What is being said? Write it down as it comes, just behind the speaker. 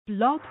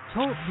Blog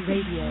Talk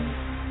Radio.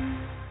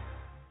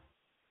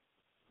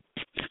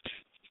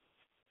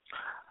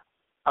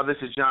 This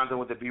is Jonathan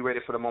with the Be Ready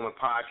for the Moment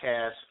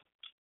podcast,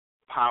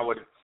 powered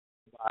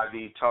by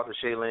the Talk to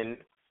Shaylin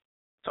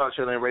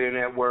Radio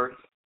Network,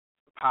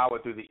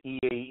 powered through the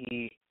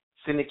EAE,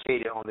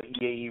 syndicated on the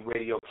EAE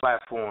radio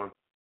platform.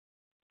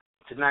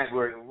 Tonight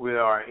we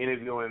are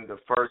interviewing the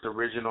first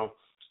original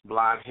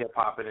blind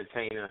hip-hop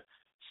entertainer,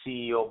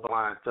 CEO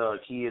Blind Thug.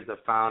 He is the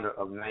founder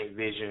of Night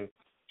Vision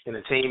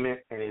Entertainment,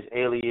 and his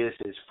alias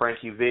is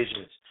Frankie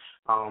Visions.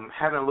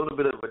 Having a little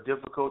bit of a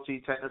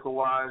difficulty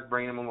technical-wise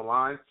bringing him on the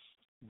line,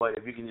 but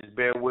if you can just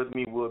bear with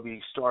me, we'll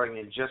be starting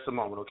in just a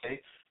moment,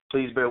 okay?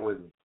 Please bear with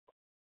me.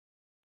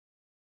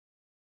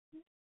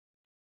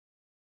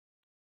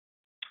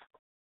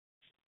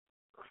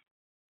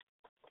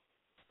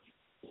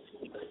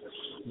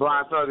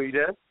 Blind Thug, are you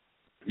there?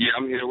 Yeah,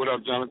 I'm here. What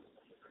up, Jonathan?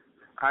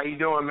 How you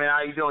doing, man?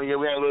 How you doing? Yeah,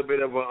 we had a little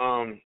bit of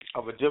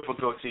a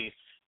difficulty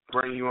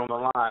bringing you on the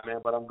line,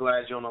 man, but I'm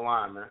glad you're on the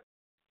line, man.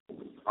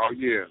 Oh,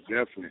 yeah,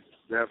 definitely.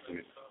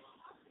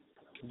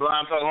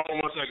 Blind Thug, hold on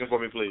 1 second for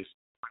me, please.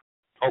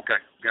 Okay,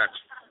 gotcha.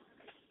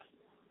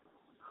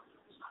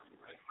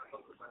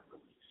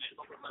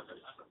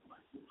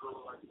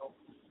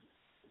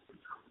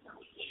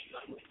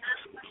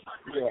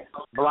 Yeah,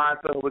 Blind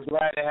Thug, we're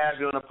glad to have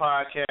you on the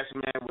podcast,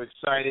 man. We're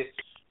excited.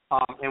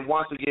 And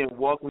once again,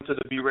 welcome to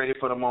the Be Ready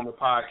for the Moment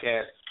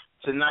podcast.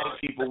 Tonight,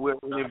 people, we're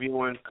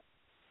interviewing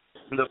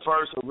the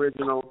first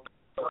original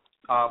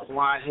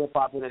blind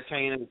hip-hop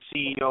entertainer, the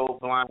CEO,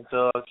 Blind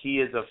Thug. He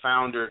is the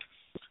founder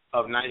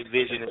of Night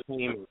Vision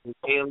Entertainment. His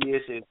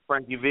alias is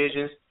Frankie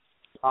Visions.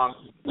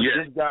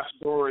 This guy's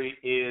story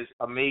is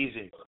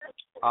amazing,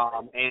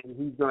 and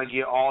he's going to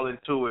get all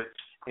into it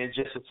in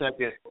just a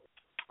second.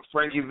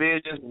 Frankie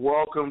Visions,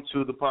 welcome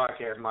to the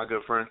podcast, my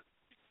good friend.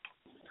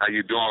 How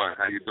you doing,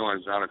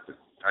 Jonathan?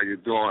 How you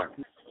doing?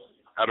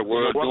 How the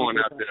world doing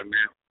out there,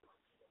 man?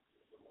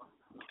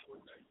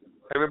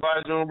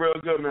 Everybody's doing real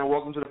good, man.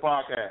 Welcome to the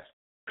podcast.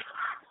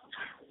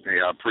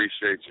 Hey, I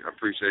appreciate you. I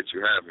appreciate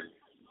you having me.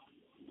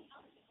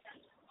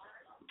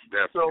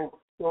 Definitely.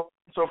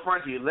 So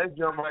Frankie, let's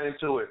jump right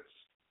into it.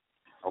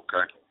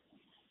 Okay.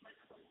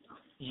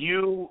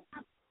 You,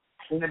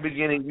 in the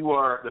beginning, you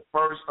are the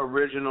first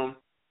original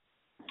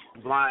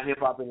blind hip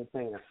hop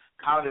entertainer.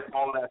 How did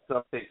all that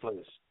stuff take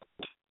place?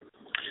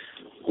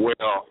 Well,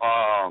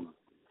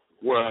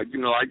 you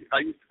know, I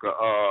used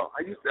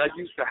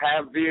to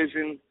have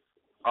vision.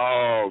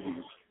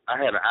 I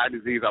had an eye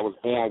disease. I was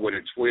born with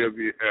it 12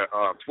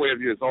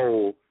 years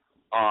old.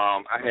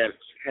 I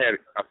had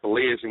a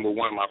collision with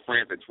one of my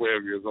friends at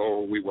 12 years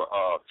old. We were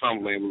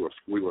tumbling.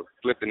 We were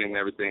flipping and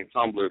everything,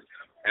 tumblers.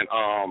 And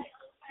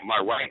my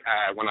right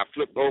eye, when I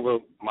flipped over,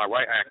 my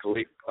right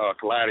eye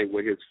collided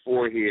with his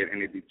forehead,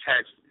 and it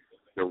detached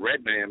the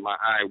retina in my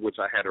eye, which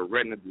I had a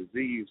retina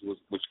disease, which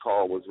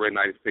was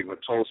retinitis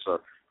pigmentosa.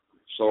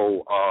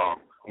 So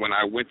when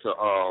I went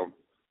to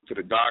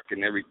the doc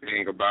and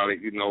everything about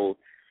it, you know,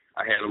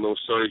 I had a little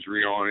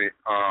surgery on it,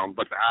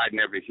 but the eye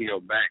never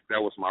healed back.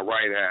 That was my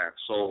right eye.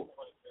 So,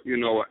 you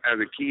know, as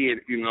a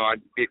kid, you know,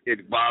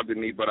 it bothered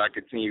me, but I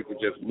continued to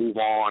just move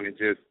on and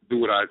just do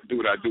what I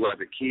do as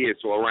a kid.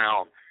 So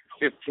around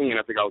 15,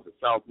 I think I was a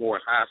sophomore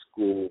in high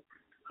school.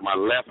 My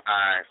left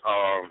eye,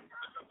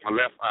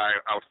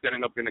 I was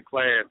standing up in the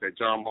class at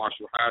John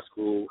Marshall High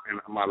School, and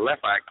my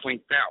left eye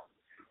clinked out.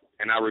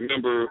 And I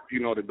remember, you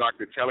know, the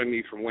doctor telling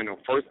me from when the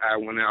first eye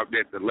went out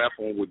that the left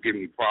one would give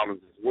me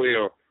problems as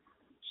well.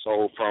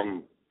 So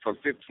from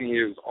 15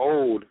 years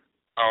old,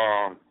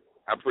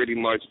 I pretty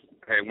much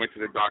went to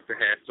the doctor,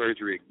 had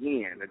surgery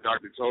again. The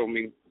doctor told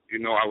me, you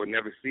know, I would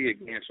never see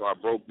again. So I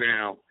broke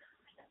down,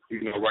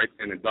 you know, right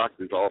in the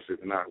doctor's office,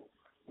 and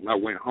I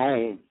went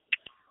home.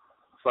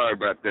 Sorry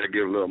about that, I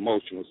get a little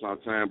emotional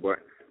sometimes, but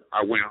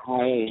I went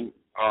home,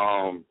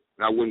 and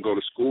I wouldn't go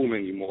to school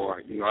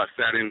anymore. You know, I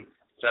sat in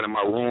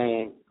my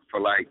room for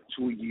like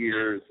 2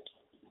 years.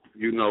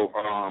 You know,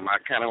 I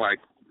kind of like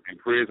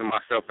imprisoned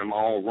myself in my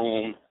own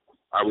room.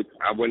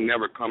 I would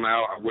never come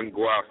out. I wouldn't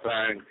go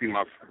outside and see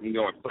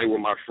and play with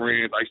my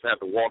friends. I used to have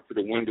to walk to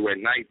the window at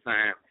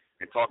nighttime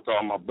and talk to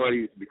all my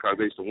buddies because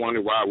they used to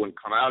wonder why I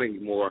wouldn't come out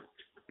anymore.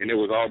 And it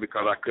was all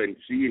because I couldn't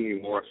see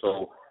anymore.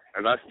 So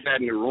as I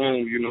sat in the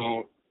room, you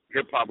know,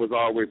 hip-hop was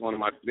always one of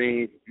my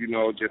things, you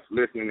know, just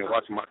listening and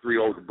watching my 3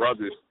 older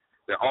brothers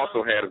that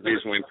also had a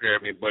visual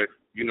impairment, but,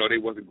 you know, they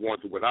wasn't going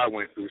through what I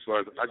went through. So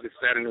I just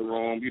sat in the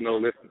room, you know,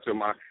 listening to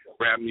my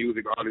rap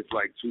music, artists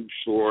like Too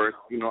Short,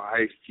 you know,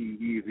 Ice-T,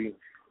 Easy,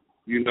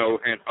 you know,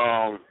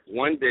 and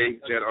one day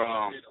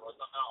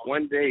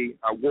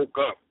I woke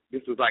up.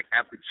 This was like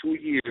after 2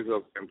 years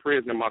of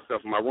imprisoning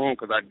myself in my room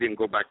because I didn't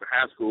go back to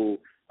high school.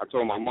 I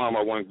told my mom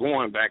I wasn't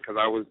going back because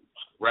I was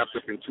wrapped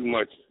up in too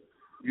much,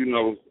 you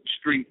know,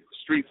 street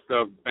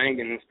stuff,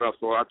 banging and stuff.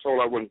 So I told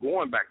her I wasn't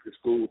going back to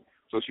school.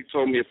 So she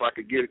told me if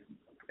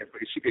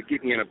she could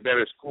get me in a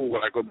better school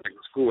when I go back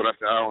to school. I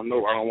said, I don't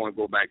know. I don't want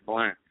to go back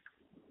blind.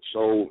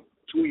 So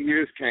 2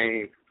 years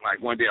came.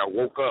 Like one day I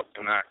woke up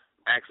and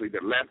the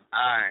left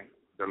eye,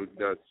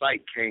 the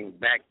sight came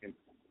back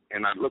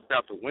and I looked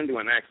out the window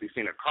and actually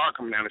seen a car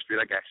coming down the street.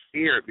 I got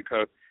scared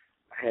because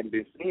I hadn't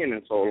been seeing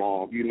in so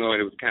long,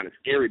 and it was kind of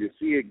scary to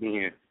see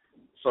again.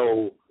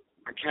 So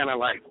I kind of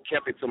like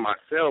kept it to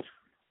myself,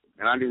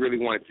 and I didn't really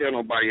want to tell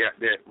nobody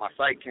that my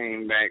sight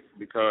came back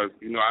because,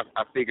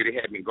 I figured it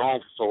had been gone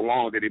for so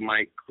long that it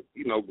might,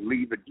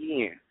 leave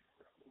again.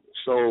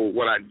 So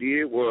what I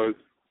did was,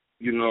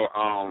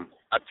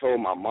 I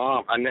told my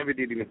mom. I never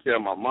did even tell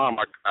my mom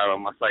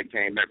my sight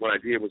came back. What I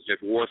did was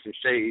just wore some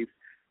shades,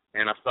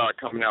 and I started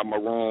coming out of my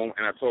room,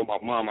 and I told my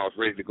mom I was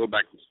ready to go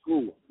back to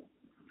school.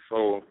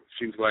 So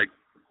she was like,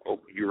 "Oh,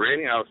 you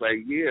ready?" I was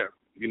like, "Yeah."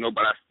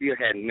 But I still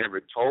had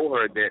never told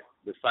her that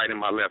the sight in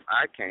my left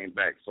eye came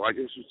back. So I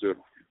just used to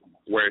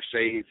wear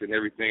shades and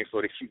everything.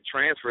 So that she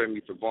transferred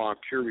me to Vaughn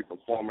Curie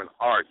Performing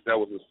Arts. That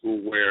was a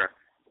school where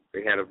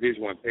they had a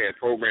visual impaired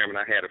program, and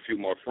I had a few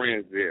more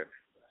friends there.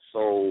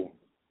 So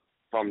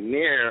from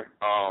there,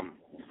 I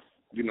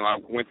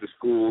went to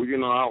school.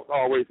 I was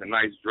always a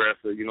nice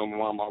dresser. My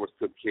mom always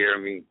took care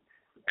of me.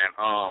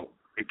 And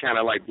it kind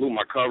of like blew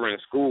my cover in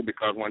school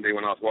because one day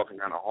when I was walking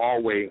down the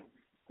hallway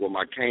with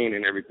my cane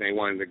and everything,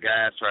 one of the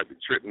guys tried to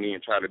trip me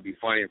and try to be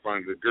funny in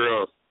front of the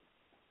girls.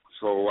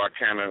 So I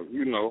kind of,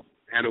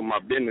 handled my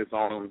business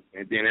on him.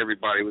 And then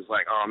everybody was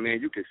like, "Oh, man,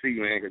 you can see,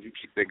 man, because you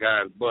kicked that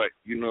guy's butt."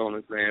 You know what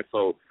I'm saying?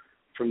 So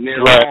from there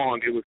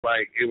on, it was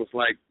like,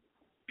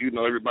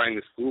 everybody in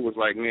the school was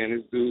like, "Man,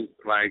 this dude,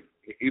 like,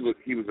 he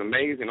was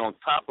amazing." On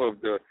top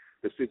of the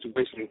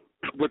situation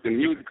with the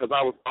music, because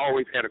I was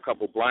always had a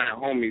couple blind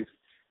homies,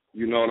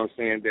 you know what I'm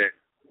saying, that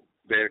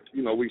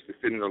we used to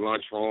sit in the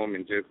lunchroom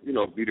and just,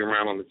 beat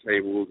around on the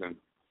tables and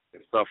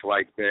stuff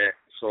like that.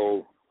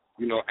 So,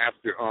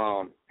 after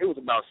it was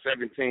about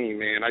 17,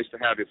 man, I used to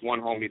have this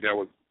one homie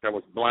that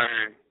was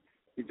blind.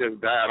 He just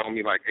died on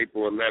me like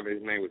April 11th.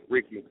 His name was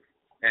Ricky.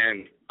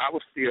 And I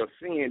was still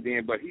seeing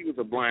then, but he was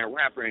a blind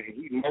rapper, and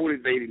he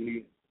motivated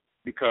me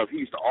because he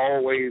used to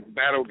always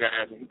battle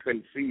guys and he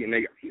couldn't see, and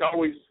he'd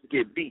always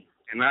get beat.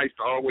 And I used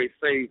to always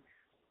say,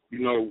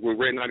 with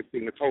Red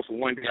 96 in Tulsa,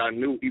 one day I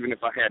knew even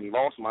if I hadn't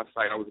lost my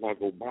sight, I was going to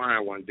go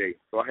blind one day.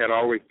 So I had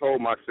always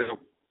told myself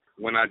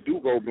when I do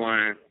go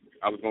blind,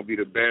 I was going to be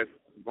the best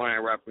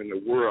blind rapper in the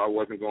world. I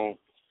wasn't going to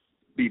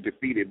be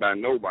defeated by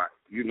nobody.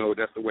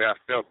 That's the way I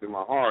felt in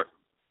my heart.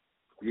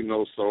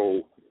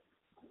 So,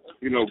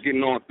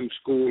 getting on through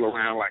school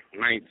around like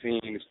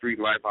 19, the street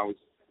life, I was,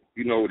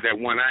 that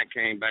one eye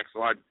came back,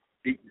 so I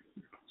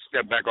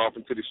stepped back off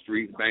into the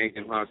streets,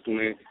 banging,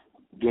 hustling,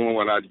 doing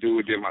what I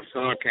do. Then my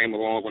son came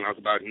along when I was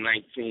about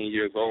 19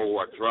 years old.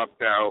 I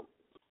dropped out.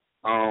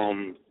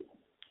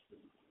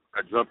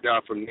 I dropped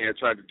out from there,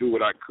 tried to do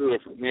what I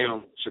could from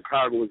him.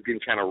 Chicago was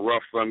getting kind of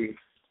rough for me,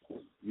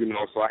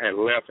 so I had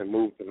left and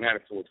moved to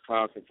Madison,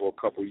 Wisconsin for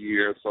a couple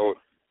years. So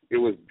it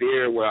was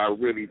there where I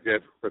really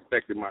just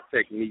perfected my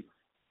technique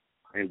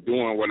and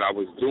doing what I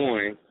was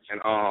doing.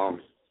 And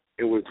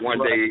it was one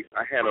day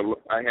I had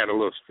a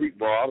little street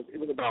brawl. I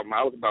was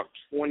about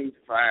 25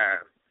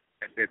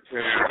 at that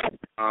time,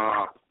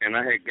 and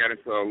I had got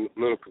into a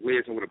little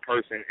collision with a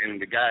person,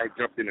 and the guy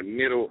jumped in the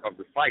middle of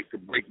the fight to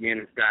break me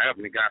and this guy up,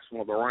 and the guy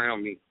swung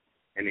around me,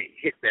 and it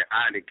hit that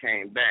eye that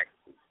came back.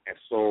 And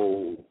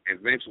so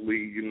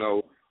eventually,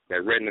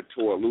 that retina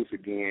tore loose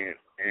again,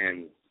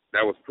 and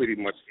that was pretty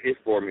much it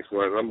for me.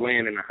 So as I'm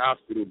laying in the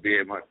hospital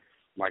bed,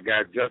 my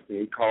guy Justin,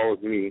 he calls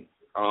me.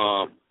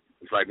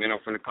 He's like, "Man, I'm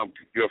finna come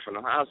pick you up from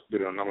the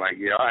hospital." And I'm like,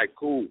 "Yeah, all right,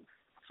 cool."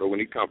 So when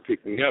he come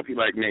pick me up, he's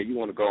like, "Man, you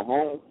want to go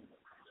home?"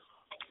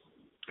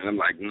 And I'm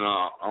like,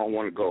 "No, I don't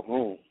want to go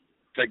home.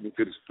 Take me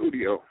to the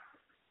studio."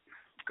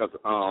 Because,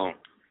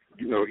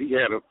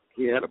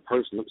 he had a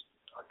personal,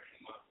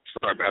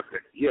 sorry about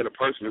that. He had a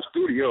personal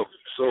studio.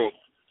 So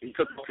he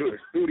took me to the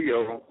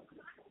studio,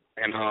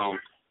 and,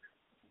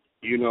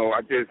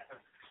 I just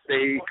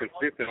stayed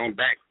consistent on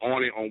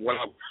what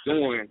I was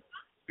doing,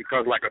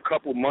 because like a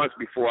couple months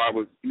before I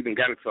was even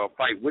got into a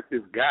fight with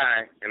this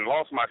guy and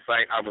lost my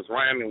sight, I was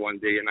rhyming one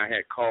day, and I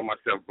had called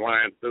myself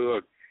Blind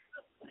Thug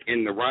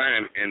in the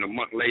rhyme, and a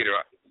month later,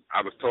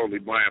 I was totally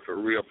blind for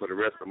real for the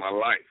rest of my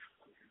life.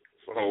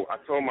 So I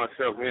told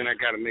myself, man, I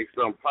got to make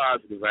something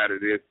positive out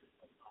of this.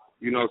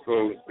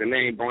 So the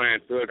name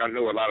Blind Thug, I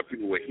know a lot of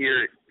people would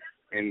hear it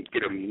and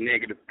get a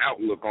negative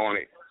outlook on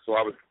it. So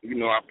I was,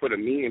 I put a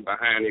meaning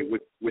behind it,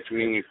 which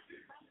means,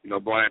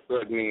 Blind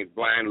Thug means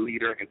blind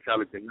leader,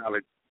 intelligent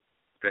knowledge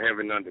to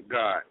heaven under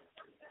God.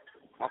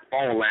 My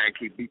phone line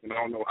keep beeping. I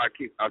don't know.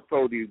 I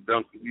told these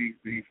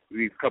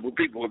couple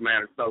people,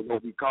 man, so gonna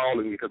be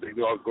calling me because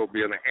they always go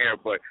be on the air.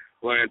 But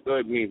Blind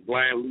Thug means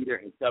blind leader,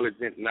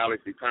 intelligent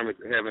knowledge, determined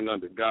to heaven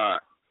under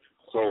God.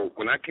 So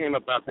when I came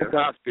up out the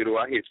hospital,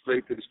 I hit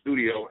straight to the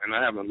studio, and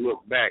I haven't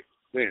looked back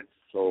since.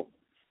 So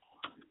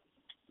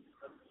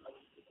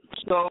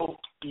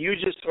you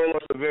just told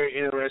us a very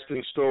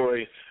interesting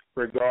story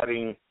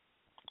regarding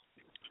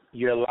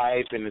your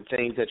life and the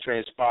things that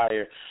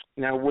transpire.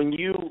 Now,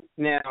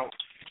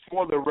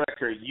 for the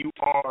record, you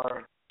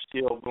are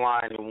still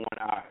blind in one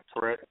eye,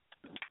 correct?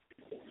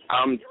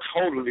 I'm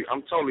totally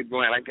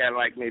blind. I got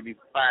like maybe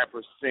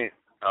 5%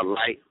 a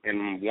light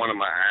in one of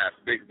my eyes.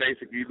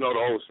 Basically, you know the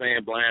old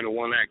saying, blind in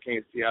one eye,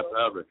 can't see out the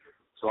other.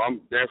 So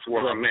that's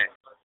where I'm at,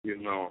 you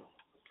know,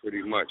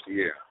 pretty much,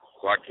 yeah.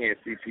 So I can't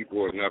see people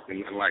or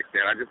nothing like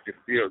that. I just can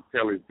still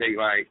tell it's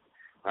daylight.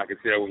 I can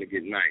tell when it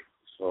get night.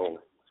 So,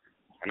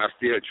 and I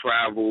still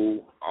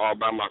travel all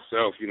by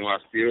myself. You know, I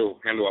still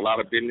handle a lot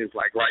of business.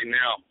 Like right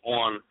now,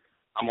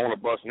 I'm on a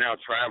bus now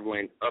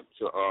traveling up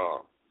to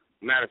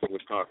Madison,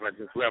 Wisconsin. I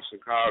just left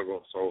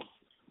Chicago. So,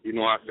 you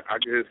know, I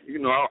just, you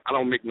know, I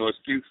don't make no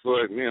excuse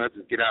for it, man. I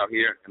just get out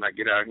here and I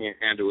get out here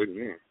and handle it,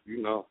 man.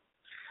 You know,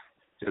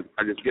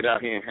 I just get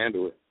out here and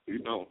handle it, you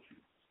know.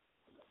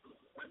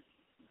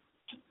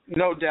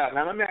 No doubt.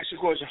 Now, let me ask you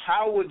a question.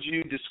 How would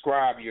you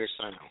describe your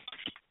sound?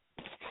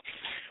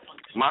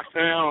 My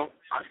sound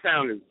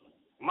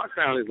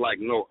is like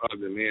no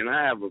other, man.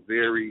 I have a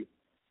very,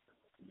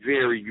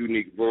 very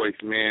unique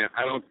voice, man.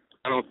 I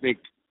don't think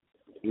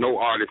no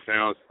artist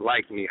sounds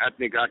like me. I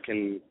think I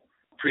can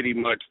pretty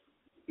much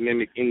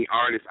mimic any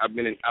artist. I've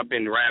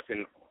been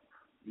rapping,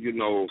 you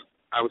know,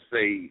 I would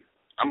say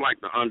I'm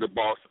like the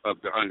underboss of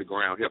the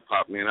underground hip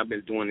hop, man. I've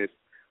been doing this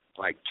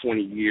like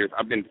 20 years.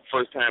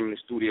 First time in the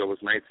studio was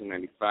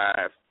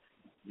 1995,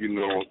 you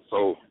know,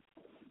 so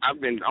I'm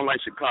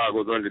like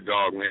Chicago's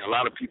underdog, man. A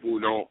lot of people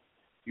don't,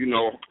 you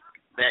know,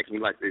 back me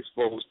like they're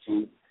supposed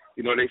to.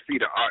 You know, they see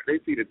the art, they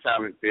see the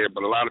talent there,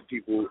 but a lot of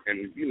people,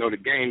 and, you know, the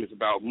game is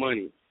about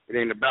money. It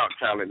ain't about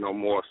talent no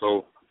more.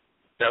 So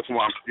that's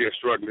why I'm still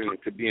struggling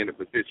to be in the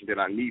position that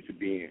I need to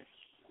be in.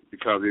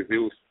 Because if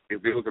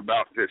it was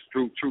about this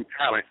true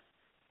talent,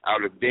 I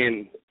would have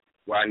been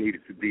where I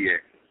needed to be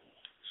at.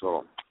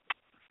 So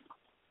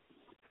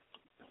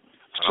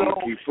I'm going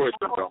to keep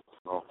pushing,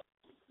 though.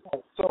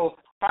 So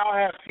how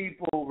have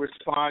people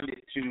responded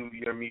to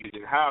your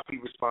music? How have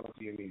people responded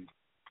to your music?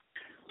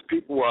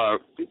 People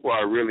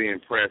are really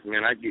impressed,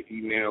 man. I get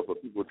emails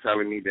of people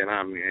telling me that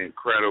I'm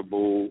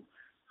incredible,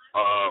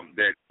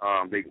 that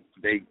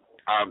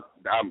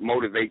I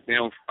motivate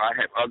them. I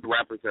have other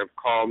rappers have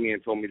called me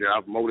and told me that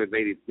I've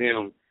motivated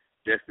them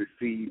just to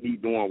see me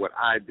doing what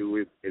I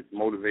do. It's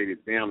motivated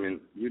them,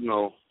 and you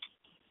know,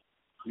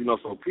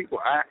 so people,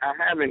 I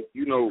haven't,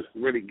 you know,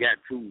 really got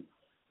too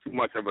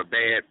much of a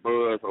bad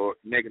buzz or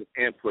negative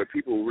input.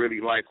 People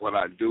really like what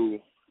I do,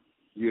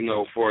 you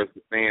know, for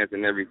the fans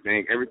and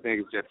everything. Everything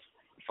is just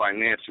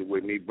financial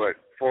with me, but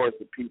for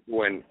the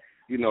people and,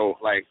 you know,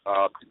 like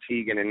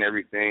critiquing and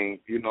everything,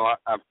 you know,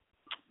 I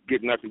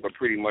get nothing but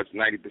pretty much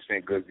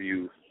 90% good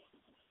views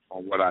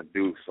on what I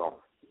do. So,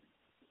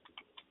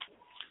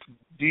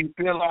 do you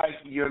feel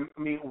like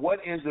what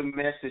is the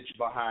message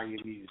behind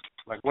your music?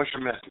 Like, what's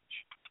your message?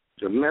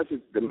 The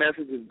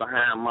message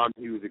behind my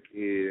music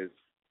is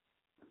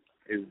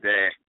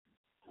that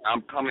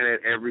I'm coming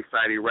at every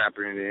sidey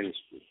rapper in the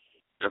industry.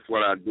 That's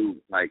what I do.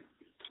 Like,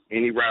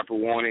 any rapper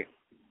want it,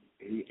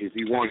 if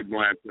he wants it,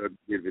 Brian,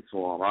 give it to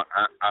him.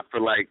 I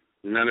feel like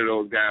none of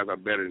those guys are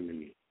better than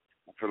me.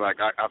 I feel like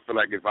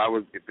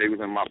if they was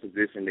in my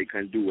position, they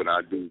couldn't do what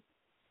I do.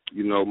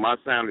 You know, my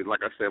sound is,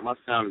 like I said, my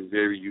sound is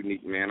very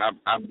unique, man.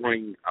 I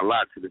bring a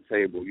lot to the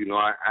table. You know,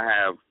 I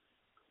have,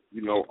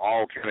 you know,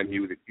 all kind of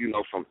music, you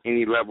know, from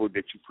any level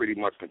that you pretty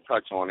much can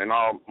touch on. And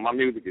all my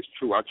music is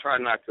true. I try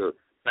not to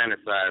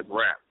fantasize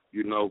rap,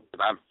 you know, but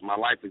my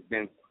life is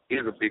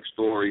a big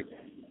story,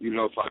 you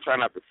know, so I try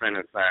not to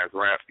fantasize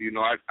rap. You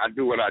know, I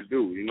do what I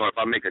do. You know, if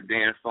I make a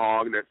dance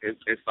song,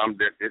 it's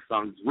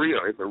something real.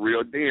 It's a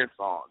real dance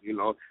song. You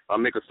know, if I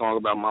make a song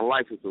about my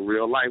life, it's a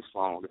real life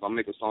song. If I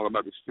make a song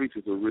about the streets,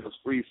 it's a real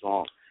street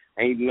song.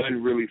 Ain't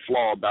nothing really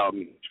flaw about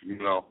me, you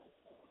know,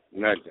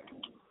 nothing.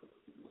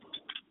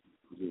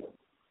 Yeah.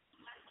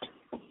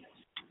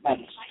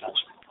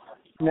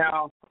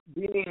 Now,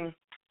 being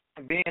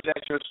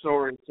that your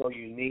story is so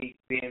unique,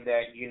 being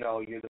that, you know,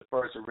 you're the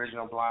first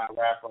original blind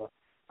rapper,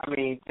 I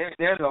mean,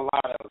 there's a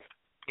lot of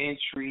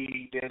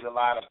intrigue. There's a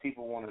lot of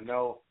people want to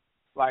know,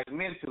 like,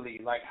 mentally,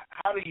 like,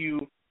 how do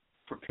you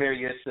prepare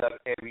yourself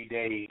every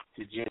day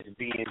to just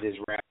be in this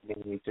rap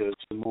game to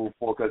move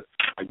forward?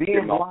 Because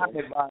being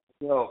blinded by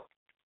yourself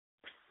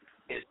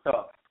is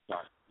tough,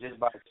 just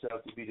by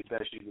yourself to be the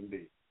best you can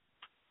be.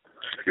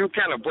 You're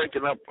kind of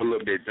breaking up a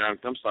little bit,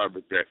 Jonathan. I'm sorry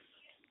about that.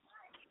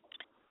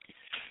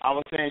 I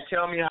was saying,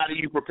 tell me, how do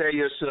you prepare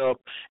yourself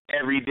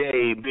every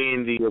day,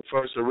 being the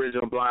first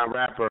original blind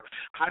rapper?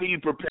 How do you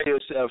prepare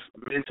yourself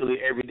mentally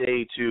every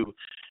day to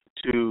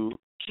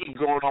keep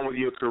going on with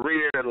your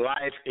career,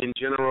 life in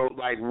general?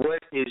 Like, what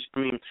things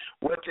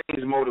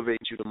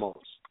motivate you the most?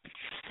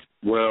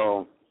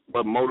 Well,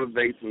 what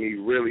motivates me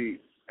really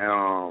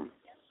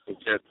is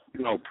just,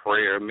 you know,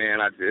 prayer,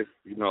 man. I just,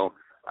 you know,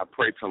 I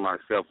pray to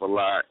myself a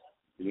lot.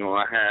 You know,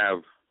 I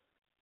have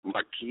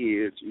my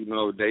kids, you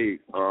know, they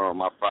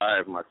my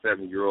 5, my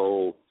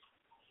 7-year-old,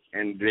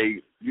 and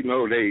they, you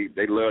know, they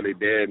love their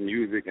dad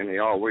music, and they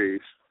always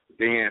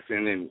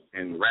dancing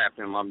and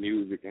rapping my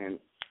music, and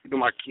you know,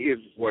 my kids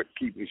is what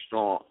keep me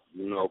strong,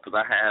 you know, because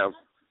I have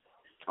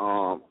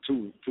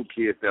two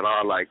kids that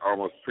are like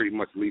almost pretty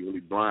much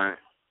legally blind,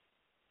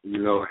 you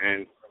know,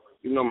 and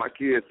you know, my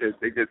kids,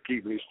 they just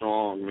keep me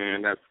strong,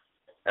 man.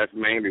 That's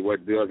mainly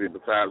what does it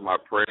besides my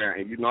prayer.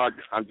 And,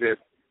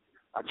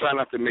 I try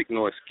not to make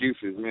no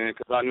excuses, man,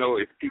 because I know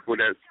it's people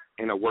that's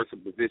in a worse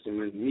position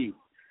than me,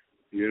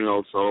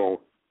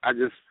 so I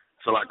just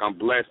feel like I'm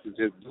blessed to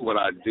just do what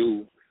I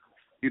do.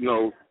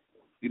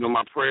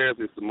 My prayers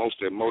is the most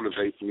that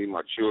motivates me,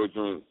 my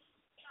children,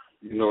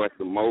 at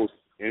the most.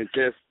 And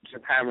just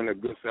having a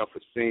good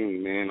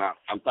self-esteem, man.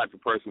 I'm the type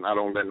of person, I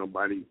don't let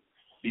nobody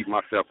beat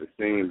my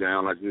self-esteem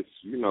down. I just,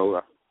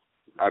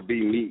 I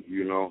be me,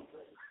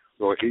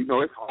 So,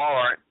 it's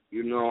hard.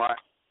 I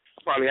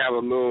probably have a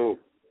little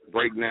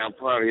breakdown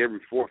probably every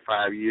 4 or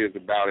 5 years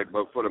about it,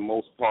 but for the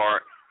most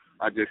part,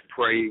 I just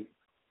pray.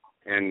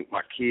 And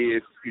my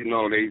kids,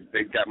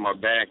 they got my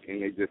back,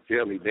 and they just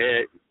tell me,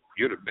 Dad,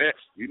 you're the best,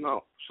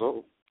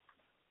 So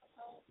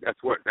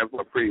that's what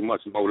pretty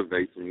much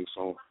motivates me.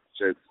 So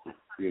just,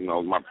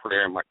 my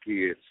prayer and my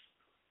kids.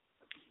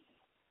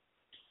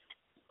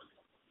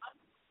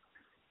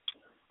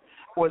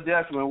 Well,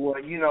 definitely.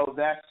 Well,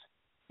 that's,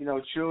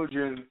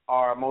 children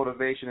are a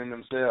motivation in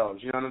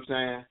themselves. You know what I'm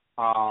saying?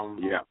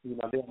 Yeah.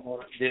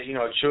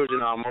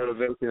 Children are a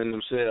motivation in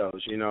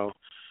themselves.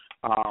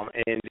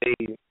 And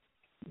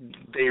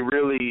they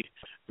really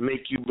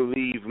make you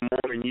believe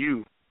more in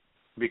you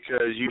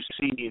because you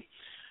see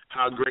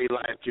how great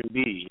life can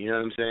be. You know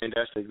what I'm saying?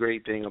 That's the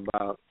great thing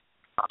about,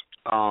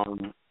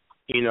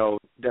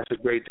 that's a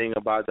great thing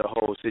about the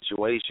whole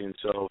situation.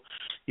 So,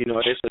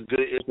 it's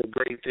a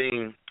great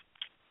thing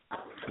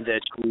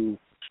that you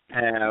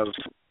have.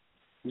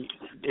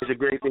 It's a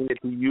great thing that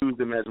you use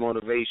them as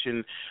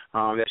motivation.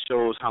 That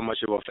shows how much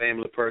of a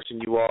family person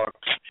you are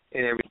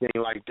and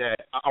everything like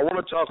that. I want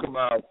to talk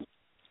about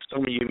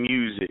some of your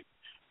music.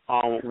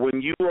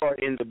 When you are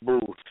in the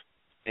booth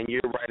and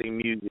you're writing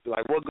music,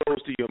 like what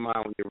goes through your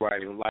mind when you're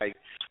writing? Like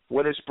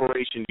what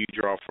inspiration do you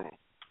draw from?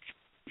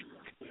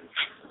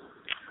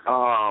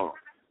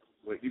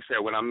 You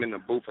said when I'm in the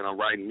booth and I'm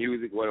writing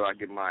music, where do I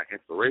get my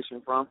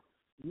inspiration from?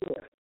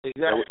 Yeah,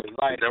 exactly.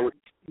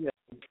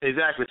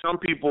 Exactly. Some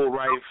people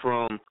write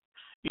from,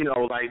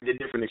 like the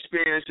different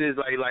experiences.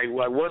 Like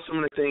what's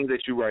some of the things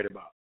that you write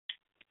about?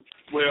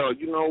 Well,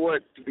 you know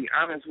what? To be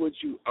honest with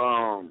you,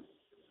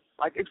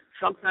 it's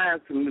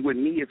sometimes with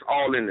me, it's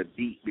all in the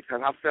beat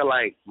because I feel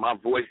like my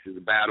voice is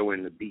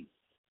battling the beat.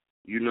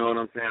 You know what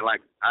I'm saying?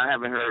 Like I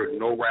haven't heard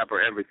no rapper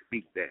ever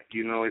speak that.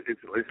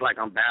 It's like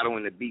I'm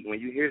battling the beat. When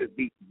you hear the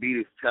beat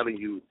is telling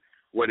you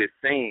what it's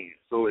saying.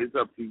 So it's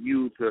up to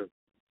you to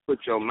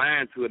put your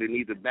mind to it and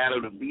either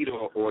battle the beat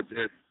or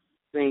just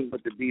sing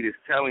what the beat is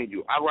telling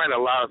you. I write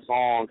a lot of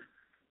songs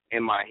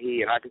in my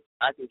head.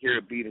 I can hear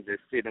a beat and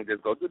just sit and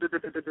just go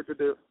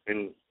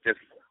and just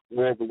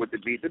go over with the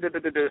beat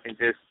and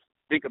just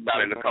think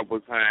about it a couple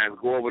of times,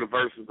 go over the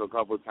verses a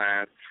couple of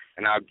times,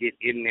 and I'll get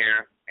in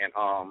there and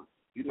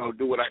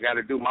do what I got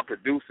to do. My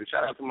producer,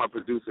 shout out to my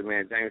producer,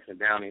 man, Jameson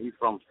Downey. He's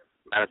from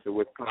Madison,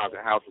 Wisconsin,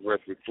 House of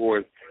Arrest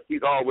Records.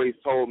 He's always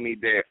told me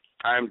that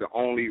I'm the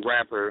only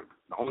rapper,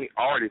 the only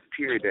artist,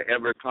 period, that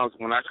ever comes.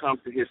 When I come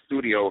to his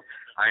studio,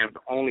 I am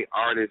the only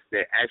artist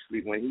that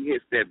actually, when he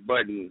hits that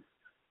button,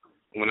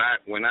 when I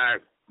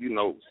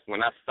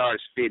start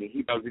spitting,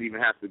 he doesn't even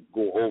have to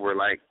go over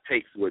like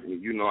takes with me.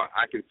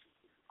 I can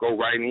go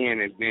right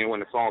in, and then when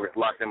the song is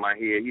locked in my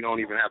head, he don't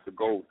even have to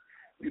go,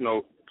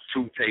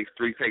 2 takes,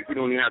 3 takes. He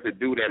don't even have to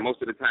do that.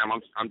 Most of the time,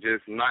 I'm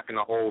just knocking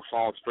the whole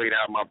song straight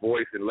out. My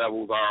voice and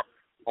levels are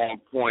on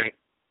point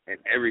and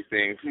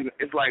everything.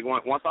 It's like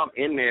once I'm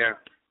in there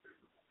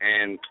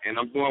and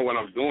I'm doing what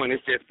I'm doing,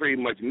 it's just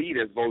pretty much me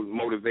that's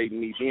motivating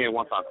me then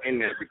once I'm in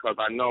there because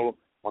I know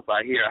once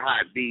I hear a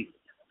hot beat,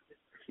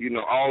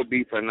 all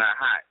beats are not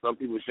hot. Some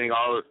people think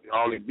all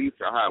the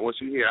beats are hot. Once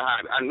you hear a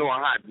hot, I know a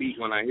hot beat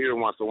when I hear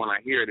one. So when I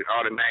hear it, it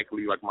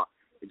automatically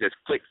it just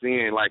clicks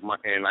in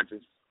and I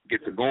just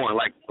get to going.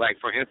 Like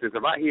for instance,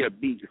 if I hear a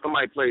beat, if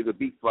somebody plays a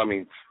beat for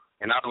me,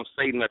 and I don't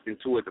say nothing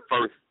to it the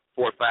first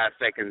 4 or 5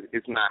 seconds,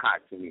 it's not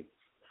hot to me.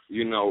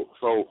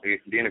 So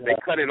then if they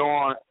cut it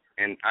on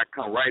and I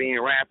come right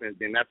in rapping,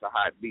 then that's a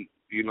hot beat.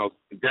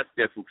 That's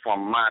just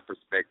from my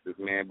perspective,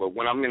 man. But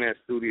when I'm in that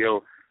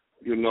studio,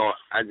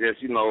 I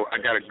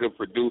got a good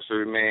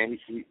producer, man.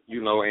 He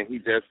and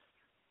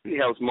he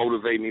helps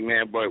motivate me,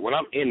 man. But when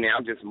I'm in there,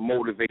 I'm just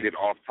motivated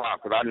off top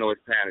because I know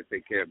it's time to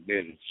take care of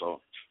business. So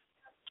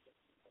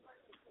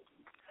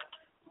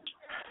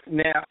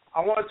now I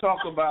want to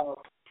talk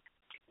about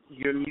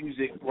your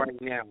music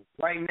right now.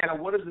 Right now,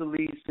 what is the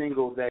lead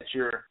single that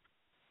you're,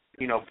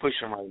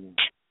 pushing right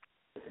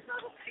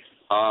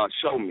now?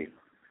 Show Me.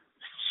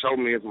 Show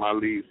Me is my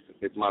lead.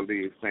 It's my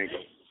lead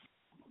single.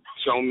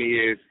 Show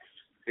Me is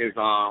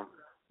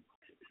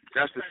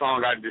that's the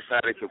song I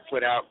decided to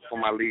put out for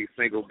my lead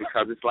single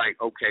because it's like,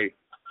 okay,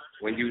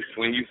 when you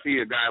see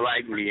a guy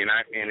like me and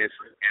I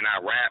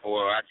rap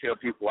or I tell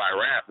people I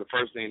rap, the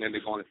first thing that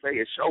they're going to say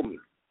is show me.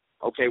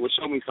 Okay, well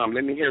show me something.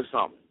 Let me hear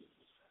something.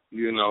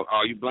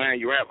 Are you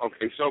blind? You rap?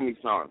 Okay, show me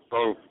something.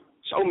 So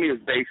Show Me is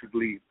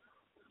basically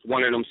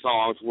one of them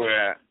songs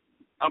where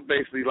I'm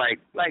basically like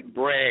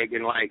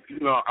bragging,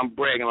 I'm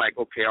bragging like,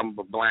 okay, I'm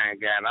a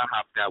blind guy and I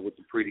hopped out with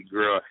the pretty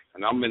girl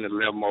and I'm in the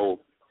limo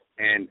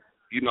and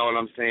you know what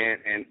I'm saying,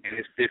 and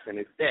it's this and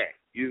it's that,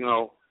 you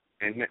know,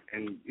 and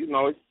you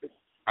know,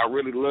 I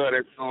really love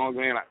that song,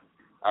 man.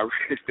 I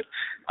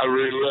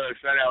really love it.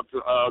 Shout out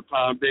to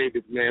Tom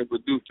Davis, man,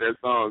 produced that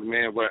song,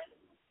 man. But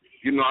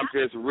you know, I'm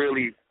just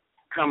really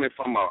coming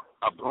from a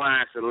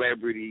blind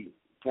celebrity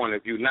point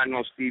of view, not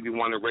no Stevie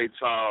Wonder, Ray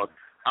Charles.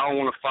 I don't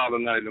want to follow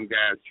none of them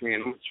guys'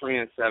 trend. I'm a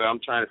trendsetter. I'm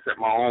trying to set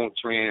my own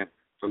trend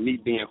for me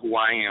being who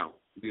I am.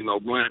 You know,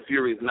 Blind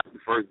Fury is not the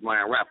first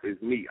blind rapper.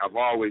 It's me. I've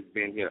always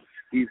been here.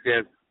 He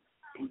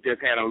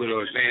just had a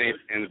little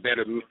advantage and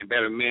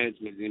better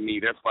management than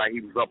me. That's why he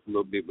was up a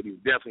little bit, but he's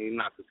definitely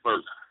not the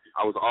first.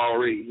 I was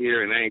already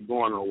here and I ain't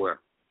going nowhere.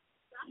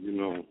 You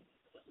know.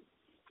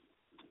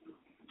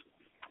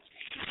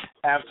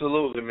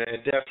 Absolutely,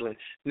 man, definitely.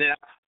 Now,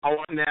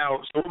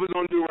 so what we're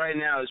gonna do right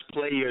now is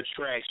play your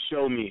track,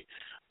 Show Me,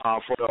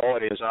 for the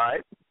audience. All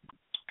right?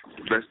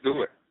 Let's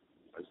do it.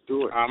 I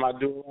do it right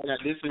now.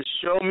 This is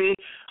Show Me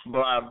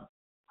by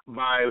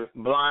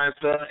Blind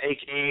Thug,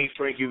 a.k.a.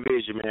 Frankie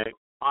Vision, man.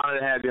 Honor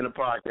to have you in the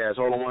podcast.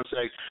 Hold on one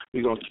sec.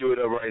 We're going to cue it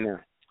up right now.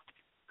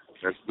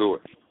 Let's do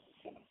it.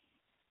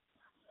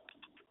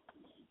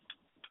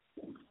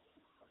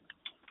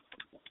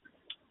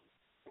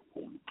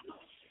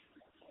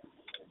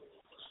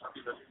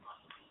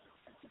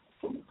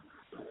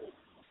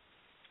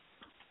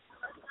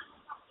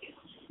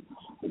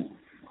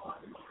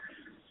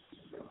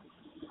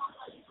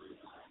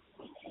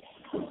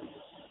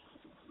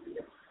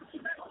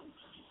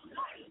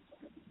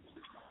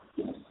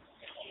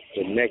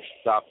 The next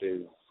stop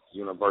is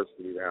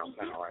University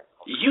downtown, right?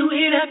 You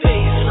hear that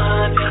bass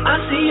line, I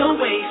see your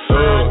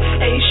waistline.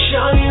 Hey,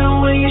 show you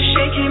when you're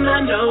shaking, I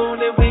know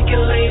that we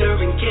can later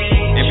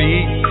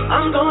engage.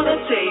 I'm gonna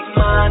take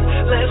mine.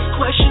 Let's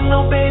question,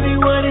 oh baby,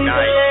 what is it?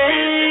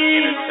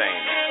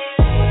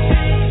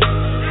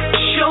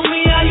 Show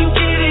me how you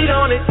get it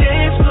on the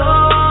dance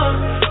floor.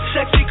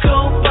 Sexy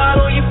cold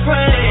bottle, you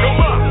pray.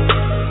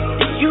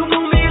 You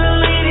gon' be the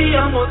lady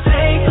I'm gonna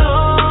take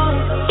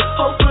home.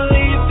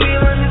 Hopefully you're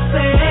feeling the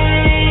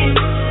same.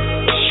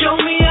 Show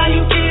me how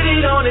you get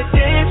it on the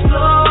dance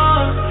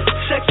floor.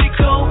 Sexy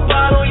cold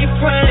bottle, you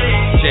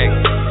pray. Check.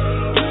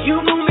 You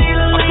gon' be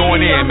the lady I'm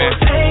going in, man.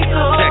 take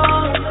home. Check.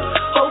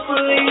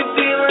 Hopefully you're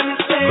feeling the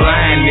same.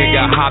 Blind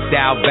nigga hopped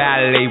out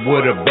valet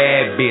with a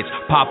bad bitch.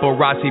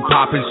 Paparazzi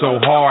popping so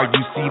hard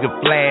you see the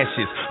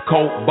flashes.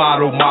 Coke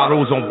bottle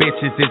models on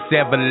bitches, it's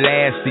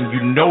everlasting.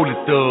 You know the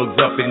thugs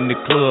up in the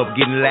club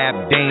getting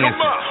lap dances.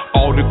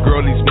 All the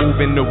girlies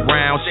moving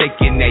around,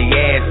 shaking their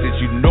asses.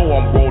 You know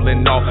I'm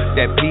rolling off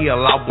that pill,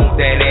 I want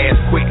that ass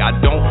quick. I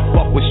don't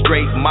fuck with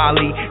straight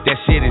Molly, that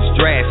shit is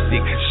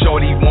drastic.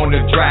 Shorty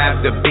wanna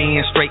drive the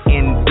Benz, straight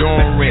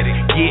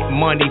endurance. Get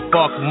money,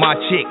 fuck my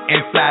chick,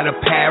 and fly to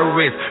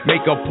Paris.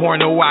 Make a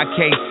porno I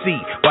can't see,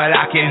 but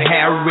I can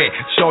hear it.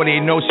 Shorty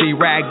know she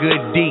ride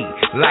good D,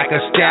 like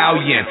a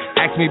stallion.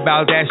 Ask me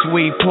about that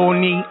sweet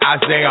pony, I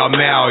say a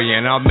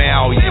million.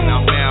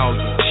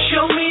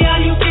 Show me how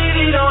you get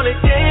it on the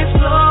dance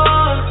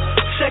floor.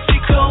 Sexy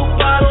cold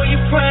bottle, you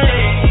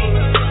pray.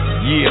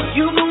 Yeah.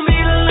 You gon' be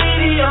the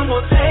lady I'm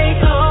gon' take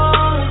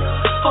home.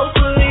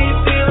 Hopefully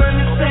you're feeling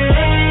the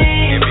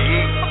same.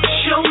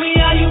 Show me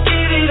how you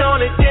get it on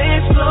the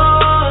dance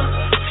floor.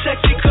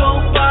 Sexy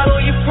cold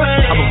bottle, you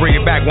pray. I'ma bring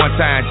it back one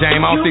time,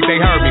 James. I don't think they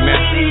heard me, man.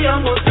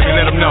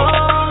 Let them know.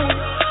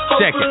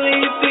 Check it.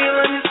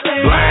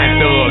 Blind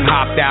Thug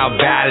hopped out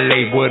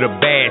valet with a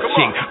bad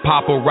chick.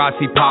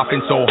 Paparazzi popping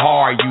so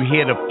hard you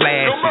hear the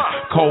flashes.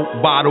 Coke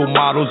bottle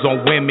models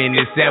on women,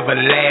 it's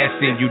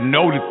everlasting. You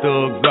know the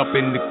thugs up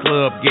in the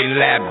club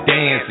getting lap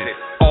dances.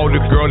 All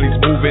the girlies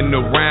moving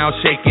around,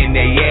 shaking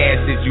their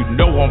asses. You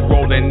know I'm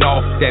rolling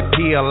off that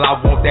pill, I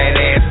want that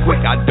ass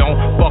quick. I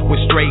don't fuck with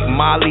straight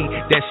Molly,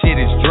 that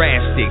shit is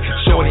drastic.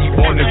 Shorty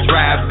wanna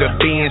drive the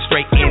Benz,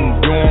 straight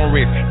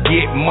endurance.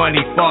 Get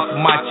money, fuck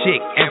my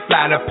chick, and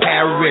fly to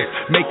Paris.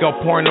 Make a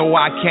porno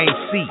I can't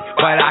see,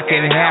 but I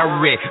can hear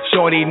it.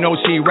 Shorty know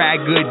she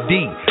ride good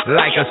D,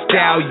 like a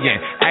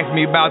stallion. Ask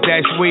me about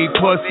that sweet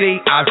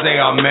pussy, I say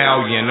a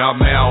million.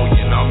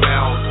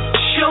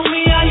 Show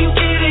me how you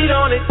get it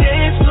on the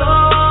dance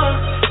floor.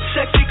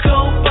 Sexy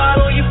cold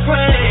bottle, you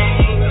pray.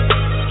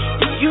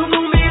 You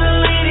gon' be the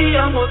lady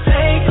I'm gon'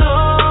 take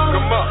home.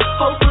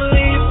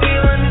 Hopefully you're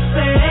feeling the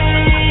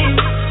same.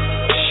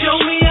 Show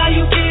me how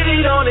you get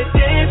it on the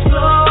dance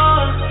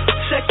floor.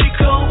 Sexy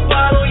cold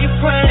bottle, you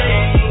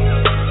pray.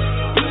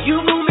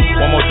 You gon' be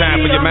the one more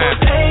time for your man.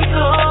 take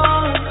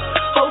home.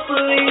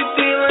 Hopefully you're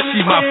feeling the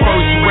She's my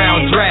first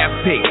round draft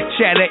pick.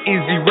 Chatter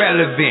is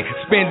irrelevant.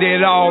 Spend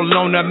it all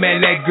on her,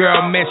 man. That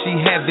girl, man, she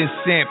heaven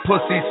sent.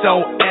 Pussy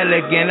so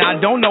elegant. I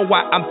don't know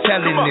why I'm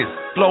telling this.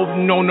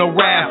 Floating on a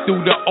raft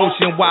through the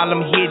ocean while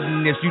I'm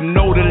hitting this. You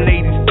know the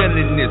ladies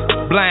feeling this.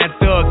 Blind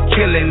Thug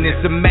killing this.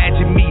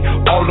 Imagine me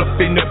all up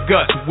in the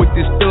guts with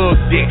this thug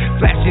dick,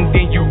 flashing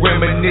then you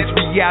reminisce.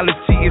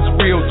 Reality is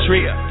real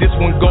trick. This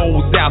one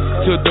goes out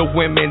to the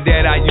women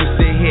that I used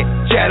to hit.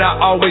 Cheddar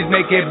always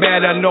make it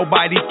better.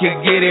 Nobody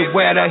can get it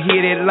wetter.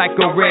 Hit it like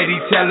a ready.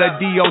 Tell a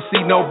DOC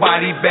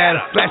nobody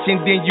better.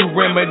 Flashing then you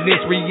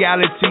reminisce.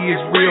 Reality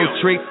is real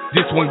trick.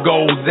 This one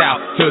goes out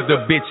to the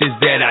bitches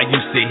that I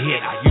used to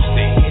hit.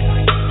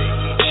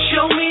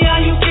 Show me how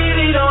you get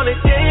it on the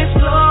dance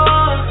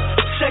floor.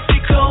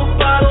 Sexy cold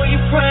bottle you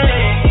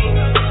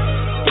frame.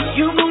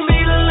 You gon' be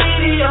the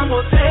lady I'm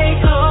gon'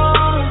 take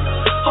home.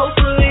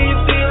 Hopefully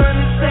you're feeling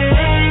the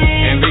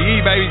same.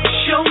 MVE, baby.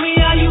 Show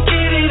me how you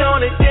get it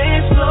on the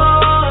dance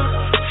floor.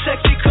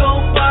 Sexy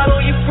cold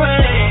bottle you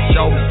frame.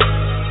 Show me.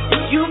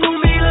 You gon'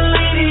 be the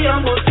lady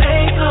I'm gon'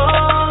 take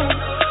home.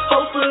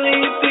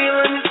 Hopefully you're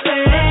feeling the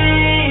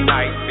same.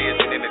 Night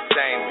Vision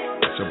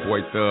Entertainment. It's your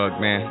boy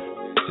Thug, man.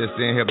 Just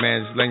in here,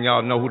 man. Just letting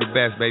y'all know who the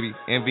best, baby.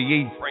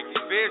 MVE. Frankie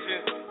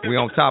Vision. We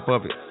on top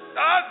of it.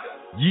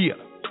 Yeah.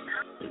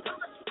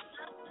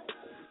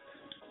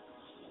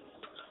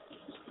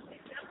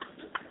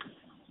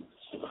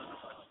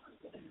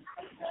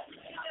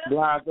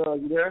 Blind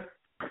Thug, you there?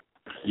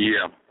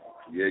 Yeah.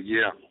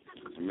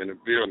 I'm in the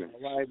building.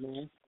 All right,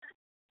 man.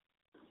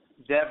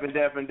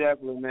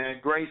 Definitely,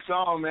 man. Great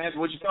song, man.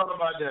 What you thought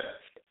about that?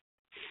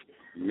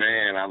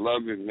 Man, I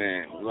love it,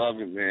 man.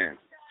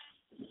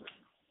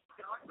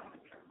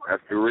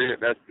 That's the real.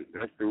 That's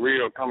the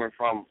real coming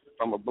from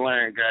a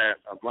blind guy's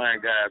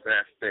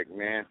aspect,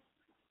 man.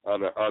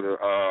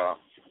 The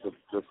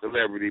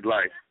celebrity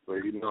life. So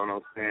you know what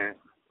I'm saying.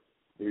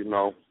 You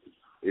know,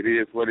 it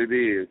is what it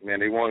is, man.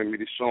 They wanted me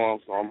to show them,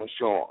 so I'm gonna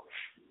show them.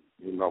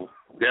 You know,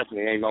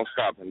 definitely ain't no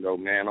stopping though,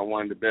 man. I'm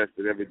one of the best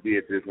that ever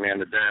did this, man.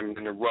 The diamond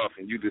in the rough,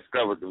 and you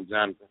discovered them,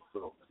 Jonathan.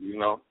 So you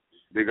know,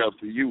 big up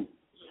to you.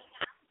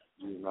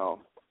 You know.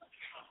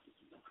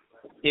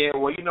 Yeah,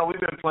 well, you know, we've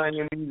been playing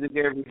your music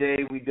every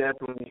day. We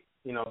definitely,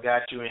 you know,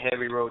 got you in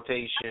heavy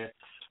rotation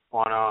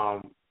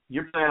on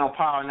you're playing on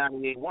Power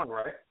 98.1,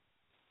 right?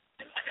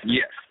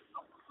 Yes.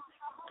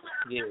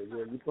 Yeah,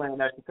 you're playing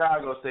that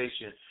Chicago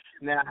station.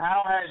 Now,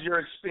 how has your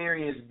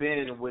experience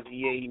been with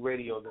EAE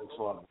Radio thus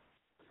far?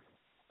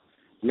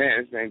 Man,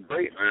 it's been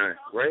great, man.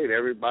 Great.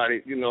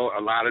 Everybody, you know,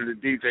 a lot of the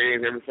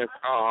DJs ever since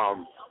I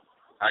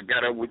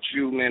got up with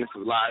you, man, it's a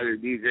lot of the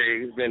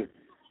DJs been,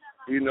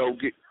 you know,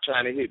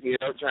 trying to hit me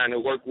up, trying to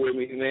work with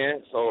me,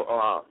 man. So,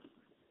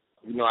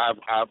 you know, I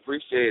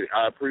appreciate it.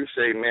 I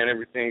appreciate, man,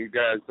 everything you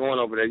guys doing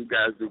over there. You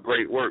guys do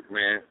great work,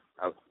 man.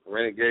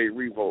 Renegade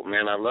Revolt,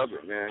 man. I love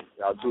it, man.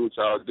 Y'all do what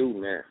y'all do,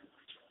 man.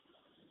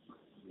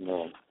 You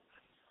know.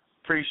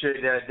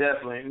 Appreciate that,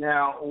 definitely.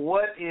 Now,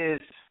 what is,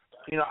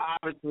 you know,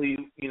 obviously,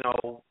 you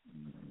know,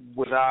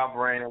 with our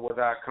brand and with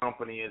our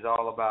company is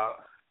all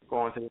about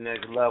going to the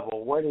next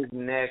level. What is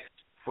next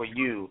for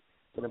you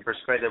from the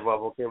perspective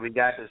of, okay, we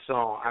got the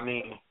song? I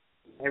mean,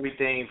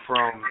 everything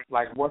from,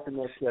 like, what's the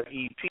next step?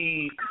 EP,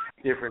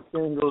 different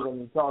singles, I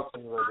mean, talk to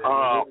me a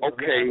little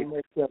bit.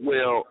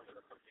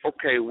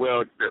 Okay,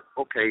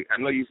 I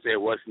know you said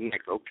what's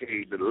next.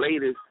 Okay, the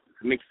latest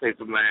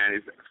mixtape of mine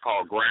is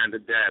called Grind or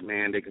Die,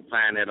 man. They can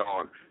find that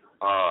on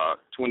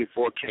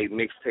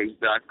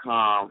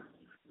 24kmixtapes.com,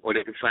 or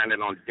they can find it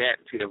on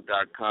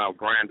dattip.com,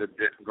 Grind or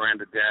Die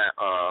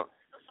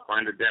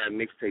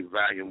Mixtape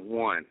Volume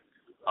 1.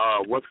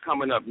 What's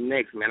coming up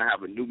next, man? I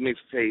have a new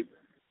mixtape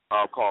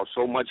called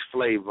So Much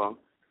Flavor.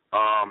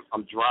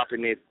 I'm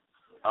dropping it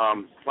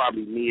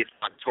probably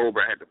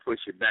mid-October. I had to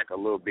push it back a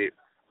little bit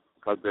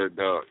because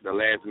the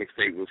last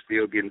mixtape was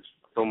still getting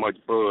so much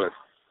buzz.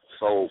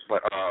 So,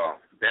 but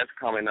that's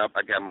coming up.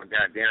 I got my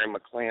guy Darren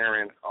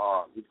McLaren.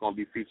 He's gonna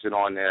be featured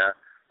on there.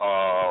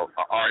 An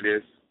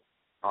artist,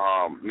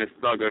 Miss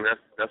Thugger.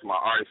 That's my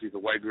artist. She's a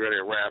white girl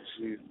that raps.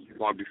 She's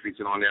gonna be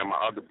featured on there. My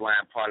other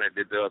blind partner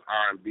that does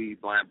R&B,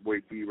 Blind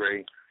Boy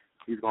D-Ray.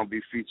 He's gonna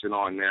be featured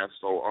on there.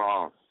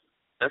 So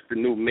that's the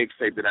new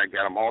mixtape that I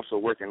got. I'm also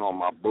working on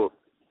my book,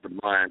 The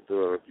Blind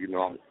Thug. You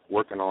know, I'm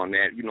working on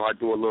that. You know, I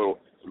do a little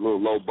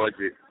low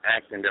budget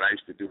acting that I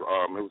used to do. It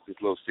was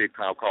this little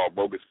sitcom called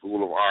Bogus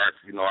School of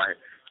Arts. You know, I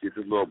did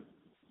this little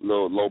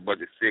low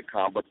budget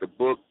sitcom. But the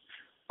book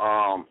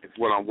is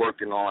what I'm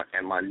working on,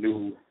 and my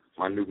new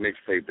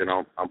mixtape that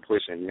I'm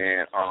pushing,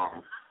 man.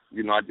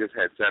 You know, I just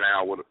had sat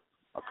down with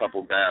a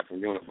couple guys from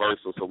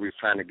Universal, so we was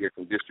trying to get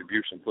some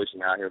distribution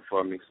pushing out here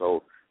for me.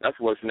 So that's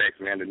what's next,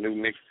 man. The new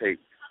mixtape,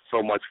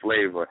 So Much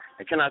Flavor.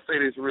 And can I say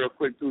this real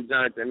quick too,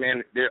 Jonathan,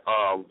 man? They're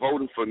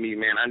voting for me,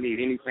 man. I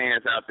need any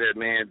fans out there,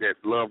 man,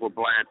 that love what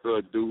Blind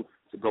Thug do,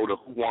 to go to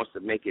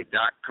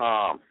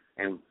whowantstomakeit.com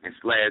and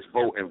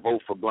 /vote and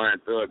vote for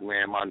Blind Thug,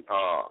 man. My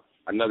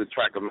another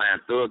track of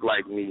mine, Thug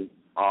Like Me,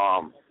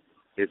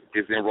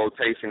 is in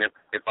rotation.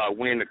 If I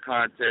win the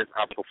contest,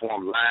 I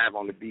perform live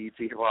on the BET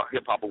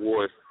Hip Hop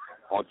Awards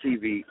on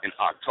TV in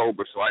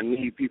October. So I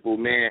need people,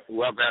 man,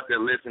 whoever out there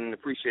listening,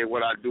 appreciate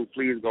what I do,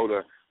 please go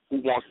to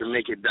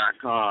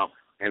whowantstomakeit.com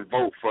and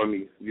vote for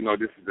me. You know,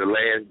 this is the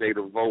last day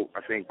to vote.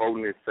 I think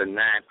voting is to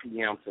 9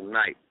 p.m.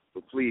 tonight.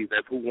 So please,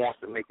 that's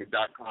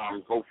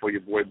whowantstomakeit.com. Vote for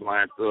your boy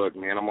Blind Thug,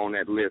 man. I'm on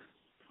that list.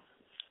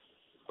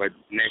 But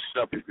next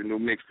up is the new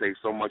mixtape,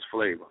 So Much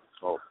Flavor.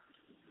 So.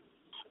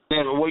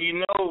 Yeah, well, you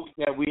know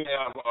that we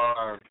have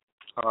our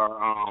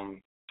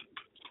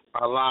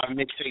live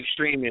mixtape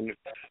streaming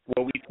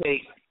where we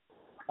take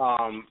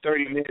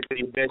 30 minutes of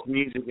your best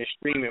music and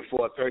stream it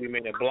for a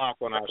 30-minute block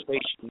on our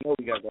station. You know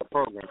we got that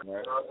program,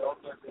 right?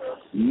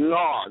 No,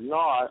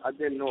 I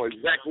didn't know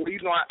exactly. You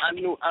know, I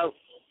knew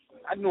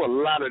a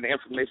lot of the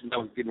information that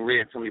was getting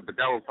read to me, but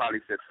that would probably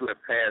just slip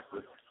past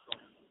us.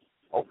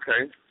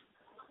 Okay.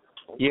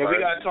 Yeah, we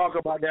got to talk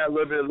about that a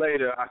little bit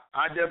later.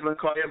 I definitely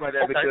call you about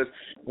that because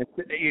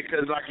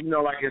like, you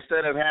know, like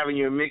instead of having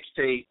your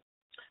mixtape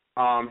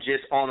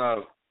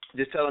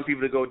just telling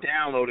people to go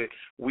download it,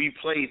 we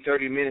played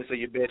 30 minutes of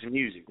your best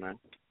music, man.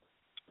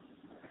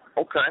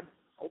 Okay.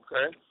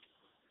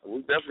 We're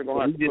definitely going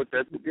to have to put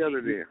that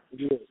together then.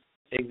 Yeah,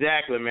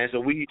 exactly, man. So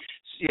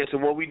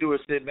what we do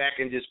is sit back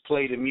and just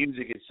play the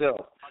music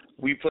itself.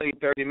 We played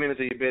 30 minutes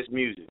of your best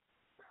music.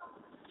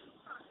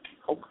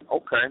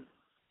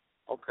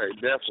 Okay,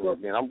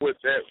 definitely, man. I'm with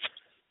that.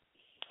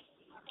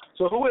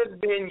 So who has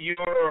been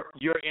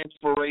your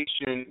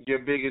inspiration, your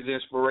biggest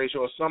inspiration,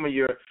 or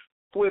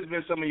who has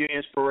been some of your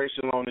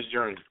inspiration on this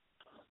journey?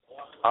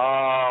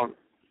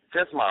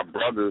 Just my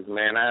brothers,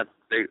 man.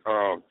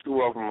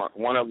 Two of them.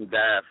 One of them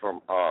died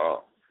from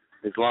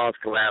his lungs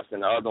collapsed,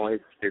 and the other one,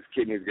 his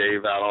kidneys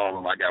gave out on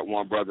him. I got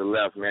one brother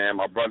left, man.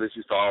 My brothers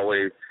used to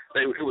always.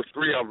 It was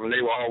three of them.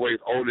 They were always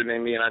older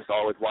than me, and I used to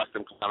always watch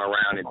them clown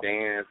around and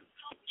dance,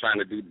 trying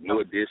to do New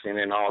Edition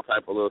and all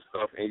type of little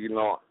stuff. And you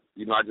know,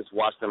 I just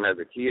watched them as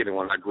a kid, and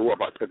when I grew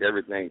up, I took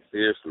everything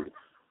seriously.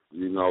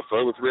 You know, so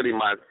it was really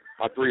my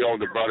three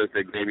older brothers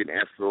that gave me the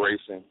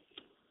inspiration.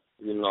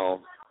 You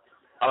know,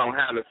 I don't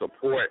have the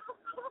support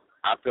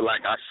I feel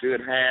like I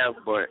should have,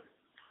 but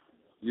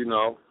you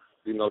know,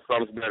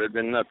 something's better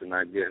than nothing,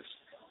 I guess.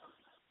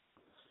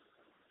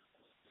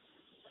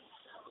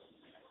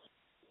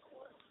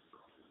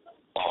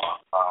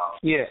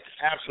 Yeah,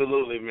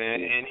 absolutely,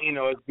 man. And you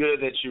know, it's good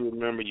that you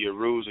remember your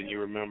rules and you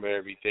remember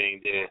everything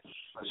there.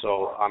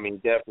 So, I mean,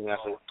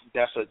 definitely,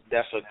 that's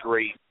a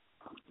great.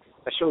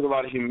 That shows a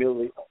lot of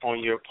humility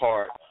on your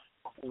part.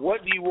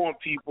 What do you want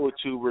people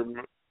to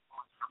remember?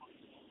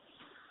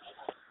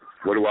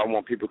 What do I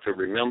want people to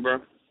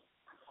remember?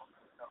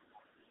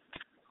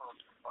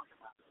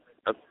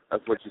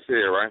 That's what you said,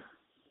 right?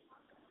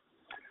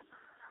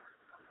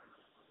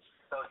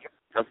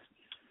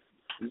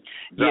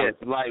 Yes,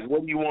 like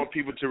what do you want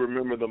people to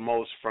remember the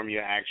most from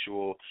your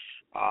actual,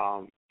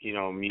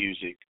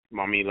 music?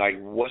 I mean, like,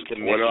 what's the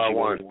message? What do I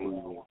want?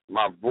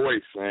 My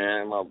voice,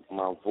 man.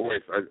 My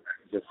voice. I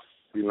just,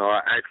 I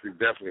actually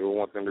definitely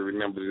want them to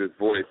remember this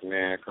voice,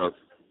 man, because,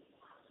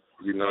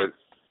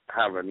 I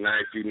have a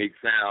nice, unique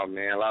sound,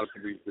 man. A lot of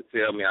people used to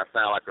tell me I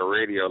sound like a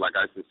radio. Like,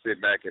 I used to sit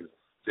back and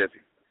just,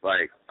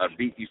 like, a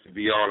beat used to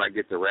be on, I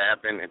get to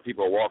rapping, and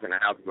people walk in the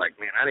house like,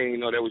 man, I didn't even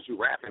know that was you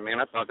rapping,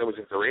 man. I thought that was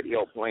just a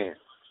radio playing.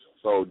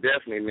 So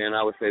definitely, man,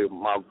 I would say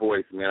my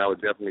voice, man. I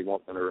would definitely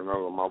want them to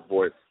remember my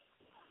voice.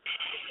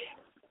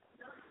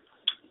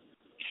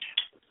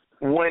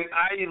 When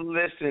I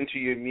listen to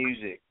your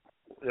music,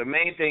 the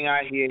main thing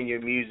I hear in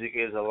your music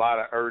is a lot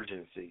of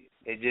urgency.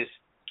 It just,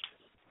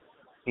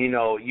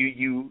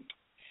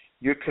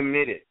 you're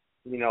committed.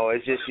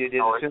 It's just there's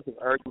a sense of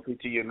urgency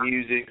to your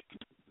music.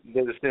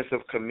 There's a sense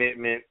of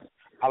commitment.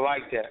 I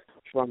like that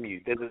from you.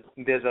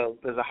 There's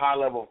a high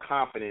level of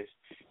confidence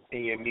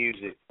in your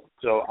music.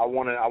 So I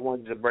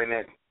wanted to bring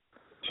that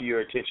to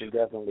your attention,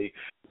 definitely.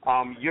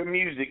 Your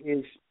music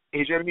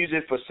is your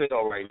music for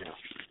sale right now?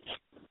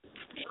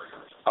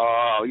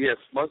 Yes,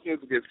 my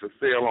music is for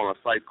sale on a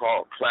site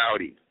called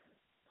Cloudy.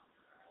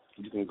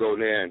 You can go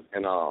there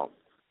and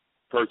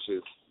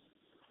purchase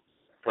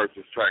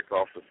tracks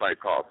off the site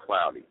called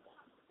Cloudy.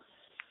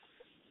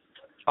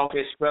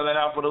 Okay, spell that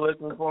out for the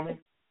listeners for me.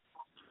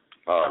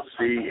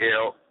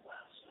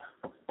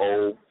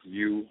 CLOUDLY.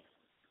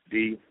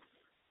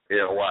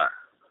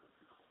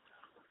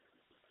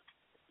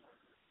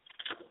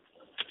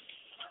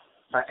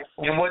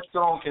 And what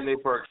song can they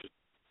purchase?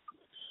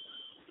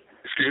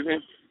 Excuse me?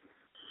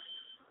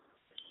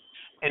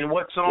 And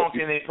what song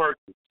can they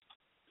purchase?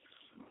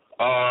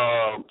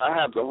 I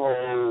have the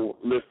whole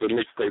list of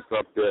mixtapes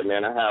up there,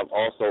 man. I have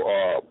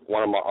also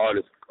one of my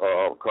artists,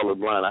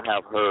 Colorblind. I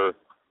have her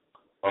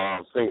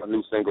sing a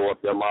new single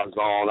up there, My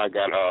Zone. I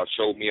got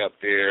Show Me up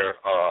there,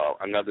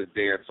 another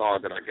dance song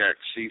that I got,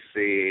 She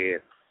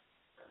Said.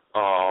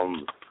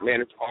 Man,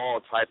 it's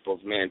all type of,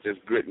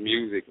 just good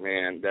music,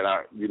 man, that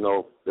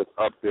that's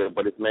up there,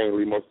 but it's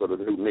mainly most of the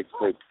new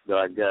mixtapes that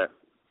I got.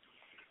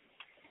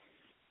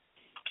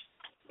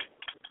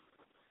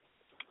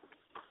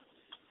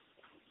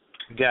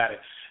 Got it.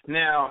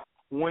 Now,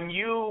 when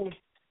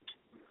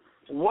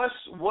what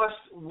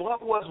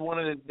was one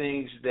of the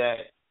things that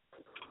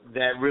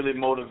really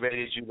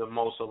motivated you the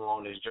most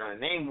along this journey?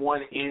 Name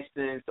one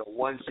instance or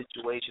one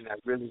situation that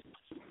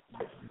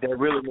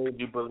really made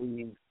you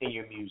believe in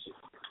your music.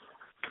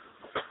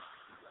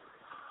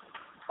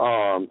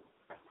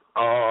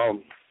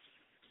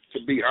 To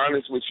be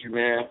honest with you,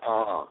 man,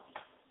 I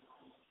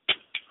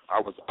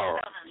was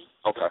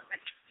okay.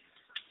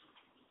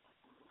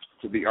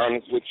 To be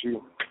honest with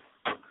you,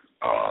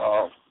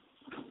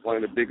 one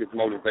of the biggest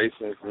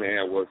motivations,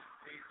 man, was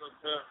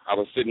I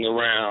was sitting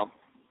around,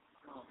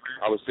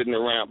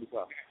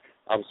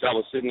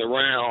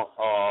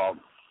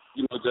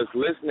 just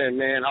listening,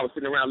 man. I was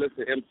sitting around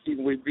listening to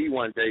MTV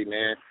one day,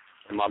 man,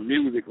 and my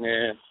music,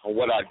 man, and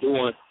what I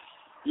doing.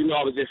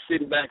 I was just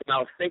sitting back and I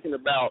was thinking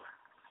about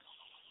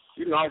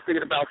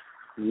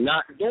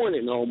not doing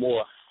it no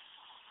more.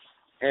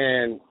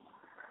 And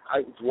I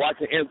was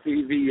watching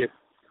MTV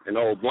and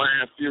old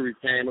Blind Fury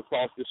came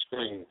across the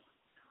screen.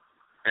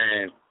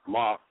 And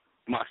my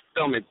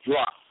stomach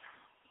dropped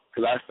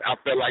because I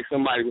felt like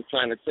somebody was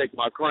trying to take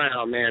my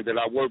crown, man, that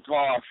I worked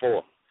hard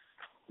for.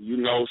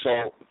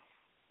 So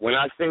when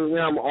I seen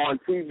him on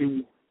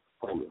TV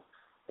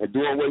and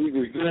doing what he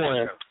was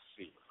doing,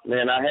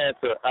 man, I had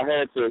to, I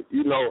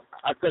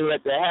couldn't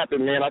let that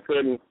happen, man. I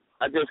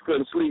just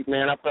couldn't sleep,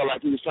 man. I felt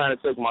like he was trying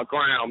to take my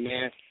crown,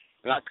 man,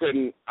 and I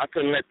couldn't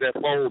let that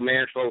fold,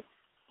 man. So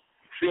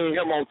seeing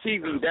him on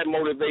TV, that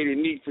motivated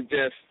me to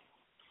just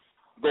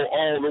go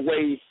all the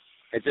way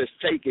and just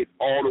take it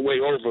all the way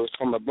over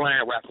from the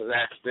blind rapper's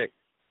aspect.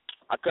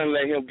 I couldn't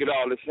let him get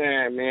all the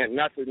shine, man.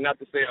 Not to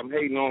say I'm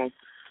hating on him,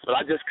 but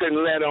I just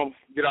couldn't let him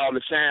get all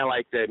the shine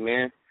like that,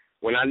 man.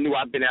 When I knew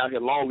I'd been out here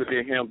longer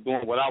than him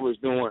doing what I was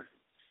doing,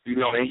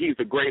 and he's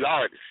a great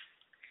artist.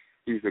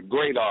 He's a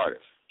great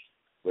artist,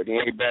 but he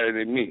ain't better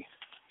than me,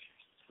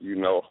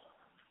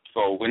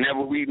 So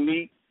whenever we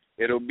meet,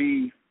 it'll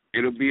be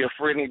a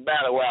friendly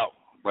battle out.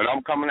 But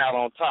I'm coming out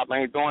on top. I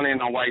ain't throwing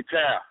in on white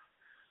towel,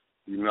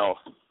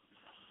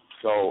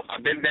 So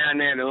I've been down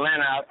there in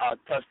Atlanta. I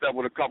touched up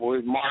with a couple of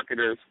his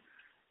marketers,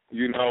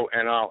 and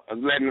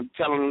let them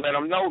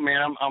know,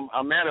 man,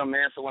 I'm at him,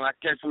 man. So when I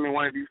catch him in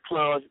one of these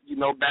clubs,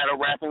 battle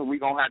rapping, we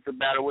gonna have to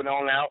battle it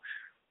on out.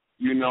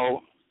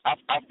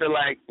 I feel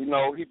like, he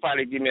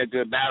probably give me a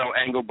good battle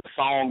angle, but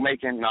song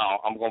making, no,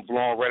 I'm gonna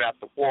blow him right out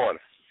the water.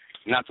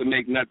 Not to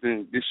make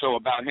this show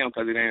about him,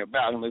 because it ain't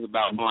about him. It's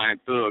about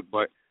Blind Thug,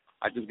 but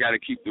I just got to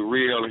keep the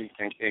real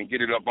and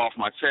get it up off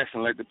my chest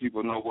and let the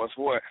people know what's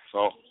what.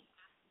 So,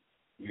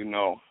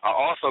 I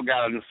also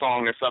got a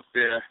song that's up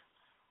there.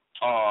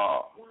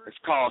 It's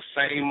called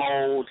Same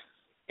Old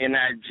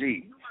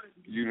NIG,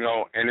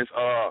 and it's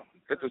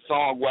a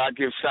song where I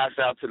give shots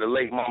out to the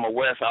late Mama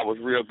West. I was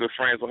real good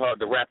friends with her,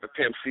 the rapper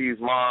Pimp C's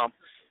mom,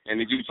 and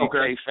the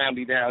UGK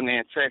family down there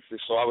in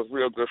Texas. So I was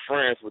real good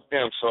friends with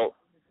them. So,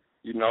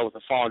 it was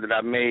a song that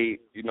I made,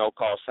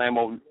 called Same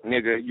Old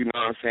Nigga, you know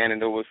what I'm saying?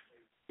 And it was,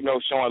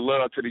 showing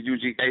love to the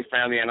UGK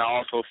family, and I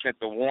also sent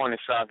the warning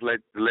shots to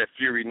let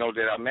Fury know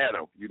that I met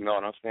him, you know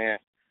what I'm saying?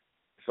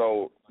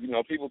 So,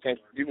 people can,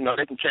 they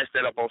can catch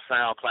that up on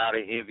SoundCloud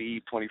and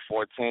NVE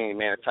 2014,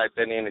 man. Type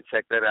that in and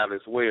check that out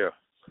as well.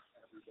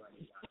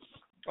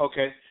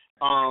 Okay.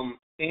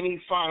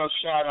 Any final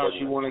shout-outs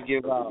you want to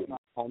give out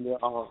on the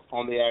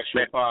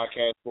actual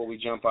podcast before we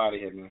jump out of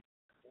here, man?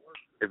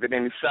 If it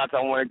any shots,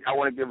 I want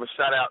to give a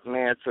shout-out,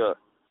 man, to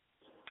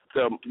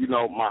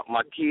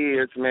my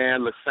kids,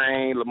 man,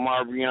 Lassane,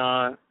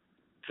 Lamarion,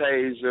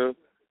 Tasia,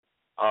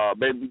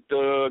 Baby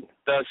Thug,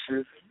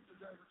 Thushes.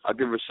 I'll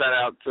give a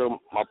shout-out to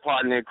my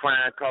partner in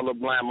crime,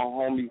 Colorblind, my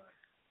homie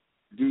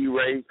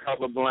D-Ray,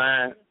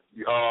 Colorblind.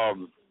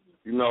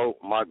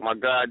 My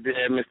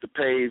goddad, Mr.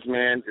 Page,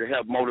 man, to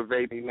help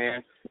motivate me,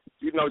 man.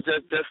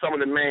 Just some of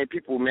the main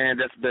people, man,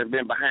 that's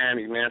been behind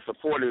me, man.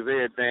 Support is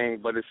everything,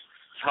 but it's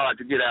hard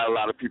to get out a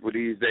lot of people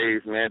these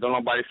days, man. Don't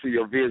nobody see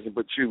your vision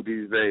but you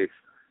these days.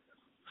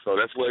 So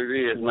that's what it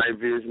is, Night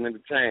Vision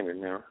Entertainment,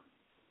 man.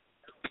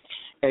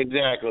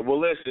 Exactly. Well,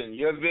 listen,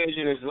 your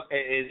vision is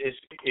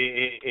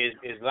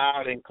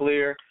loud and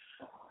clear.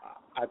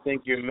 I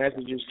think your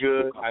message is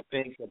good. I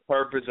think the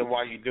purpose of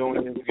why you're doing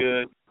it is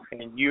good,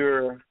 and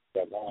your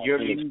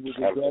music is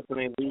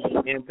definitely leaving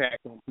an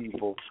impact on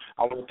people.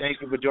 I want to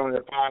thank you for joining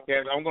the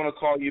podcast. I'm going to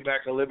call you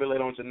back a little bit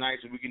later on tonight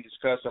so we can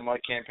discuss some other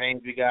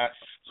campaigns we got,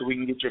 so we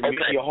can get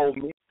your whole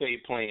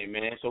mixtape playing,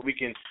 man. So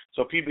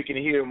people can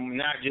hear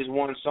not just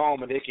one song,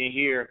 but they can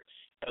hear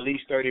at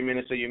least 30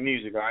 minutes of your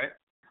music. All right?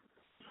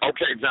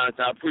 Okay,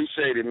 Jonathan. I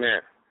appreciate it,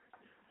 man.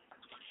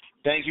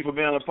 Thank you for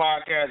being on the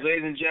podcast.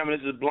 Ladies and gentlemen,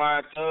 this is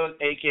Blind Thug,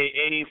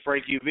 a.k.a.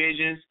 Frankie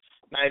Visions,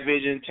 Night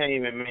Vision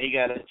Entertainment, man. He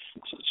got a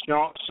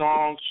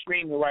song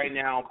streaming right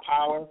now on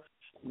Power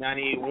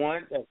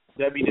 981. That's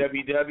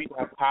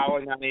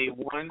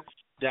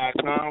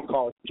www.power981.com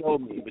called Show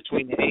Me,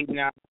 between the 8 and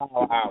 9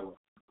 hour.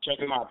 Check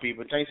him out,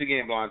 people. Thanks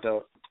again, Blind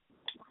Thug.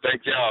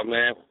 Thank y'all,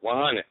 man.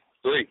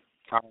 103.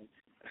 All right.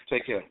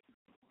 Take care.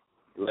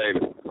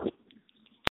 Later.